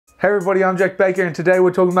Hey everybody, I'm Jack Baker and today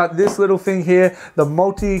we're talking about this little thing here, the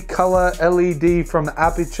multicolor LED from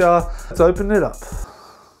Aputure. Let's open it up.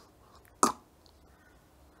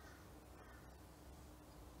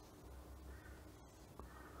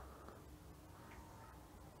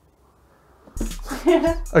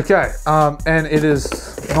 Okay, and it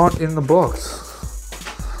is not in the box.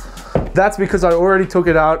 That's because I already took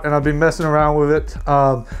it out and I've been messing around with it.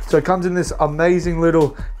 So it comes in this amazing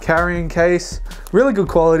little carrying case. Really good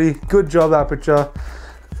quality. Good job, Aputure.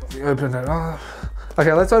 Let me open it up.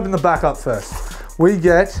 Okay, let's open the back up first. We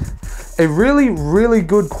get a really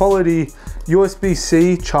good quality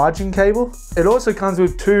USB-C charging cable. It also comes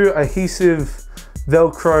with two adhesive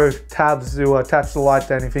Velcro tabs to attach the light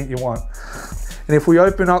to anything you want. And if we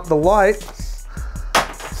open up the light,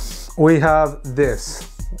 we have this,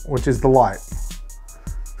 which is the light.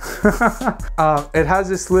 It has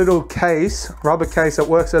this little case, rubber case that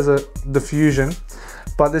works as a diffusion,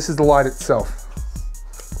 but this is the light itself.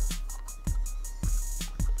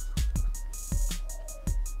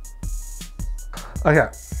 Okay,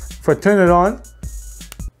 if I turn it on,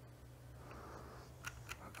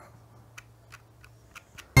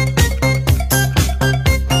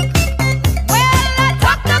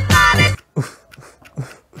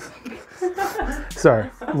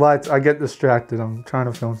 sorry, lights, I get distracted. I'm trying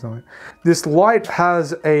to film something. This light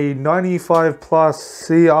has a 95 plus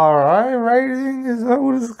CRI rating. Is that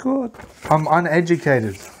what it's called? I'm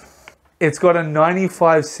uneducated. It's got a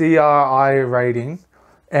 95 CRI rating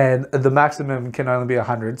and the maximum can only be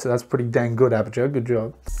 100. So that's pretty dang good, Aputure. Good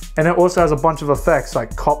job. And it also has a bunch of effects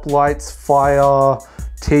like cop lights, fire,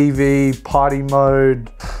 TV, party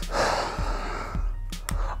mode.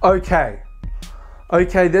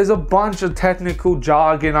 Okay, there's a bunch of technical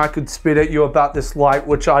jargon I could spit at you about this light,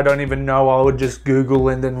 which I don't even know. I would just Google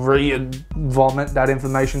and then vomit that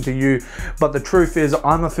information to you. But the truth is,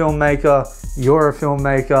 I'm a filmmaker, you're a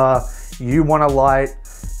filmmaker, you want a light.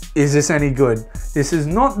 Is this any good? This is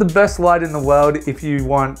not the best light in the world if you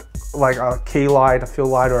want like a key light, a fill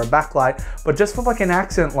light, or a backlight, but just for like an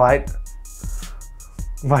accent light.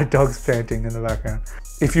 My dog's panting in the background.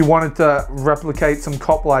 If you wanted to replicate some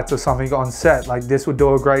cop lights or something on set, like this would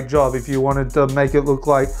do a great job. If you wanted to make it look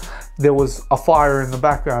like there was a fire in the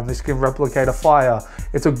background, this can replicate a fire.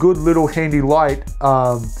 It's a good little handy light.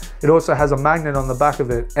 It also has a magnet on the back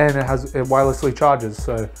of it and it wirelessly charges.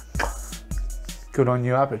 So good on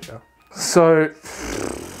you, Aputure. So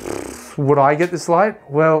would I get this light?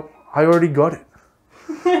 Well, I already got it.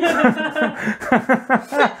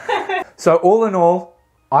 So all in all,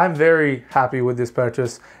 I'm very happy with this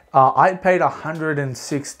purchase. I paid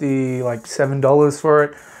 $167 for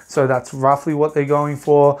it, so that's roughly what they're going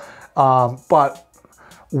for. But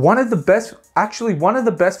one of the best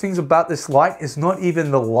things about this light is not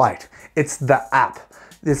even the light, it's the app.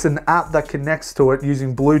 It's an app that connects to it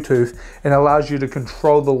using Bluetooth and allows you to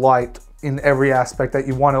control the light in every aspect that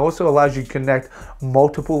you want. It also allows you to connect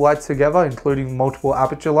multiple lights together, including multiple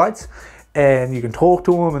Aputure lights. And you can talk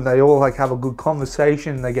to them and they all like have a good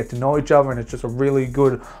conversation and they get to know each other, and it's just a really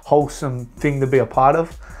good wholesome thing to be a part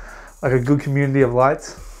of, like a good community of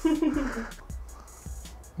lights.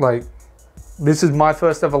 Like this is my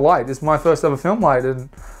first ever light, this is my first ever film light, and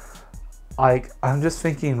like I'm just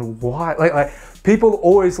thinking, why, like people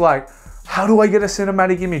always like, how do I get a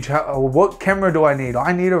cinematic image? What camera do I need?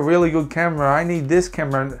 I need a really good camera. I need this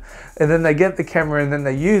camera. And then they get the camera and then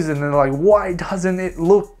they use it and they're like, why doesn't it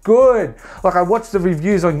look good? Like I watched the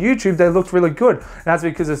reviews on YouTube, they looked really good. And that's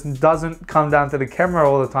because it doesn't come down to the camera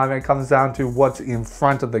all the time. It comes down to what's in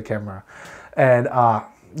front of the camera. And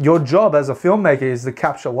your job as a filmmaker is to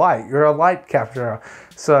capture light. You're a light capturer.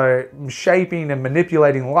 So shaping and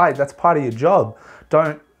manipulating light, that's part of your job.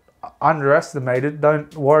 Don't underestimate it.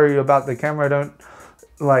 Don't worry about the camera. Don't,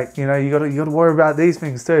 like, you know, you gotta worry about these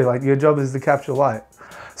things too. Like your job is to capture light.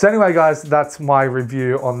 So anyway guys, that's my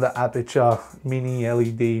review on the Aputure mini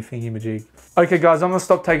LED thingy-majig. Okay guys, I'm gonna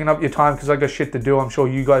stop taking up your time because I got shit to do. I'm sure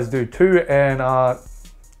you guys do too. And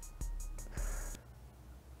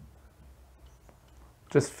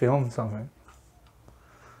just film something,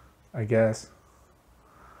 I guess.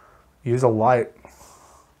 Use a light.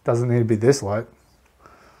 Doesn't need to be this light.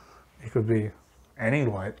 It could be any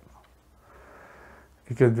light.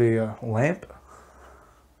 It could be a lamp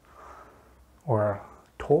or a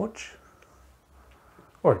torch,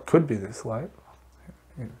 or it could be this light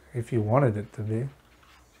if you wanted it to be.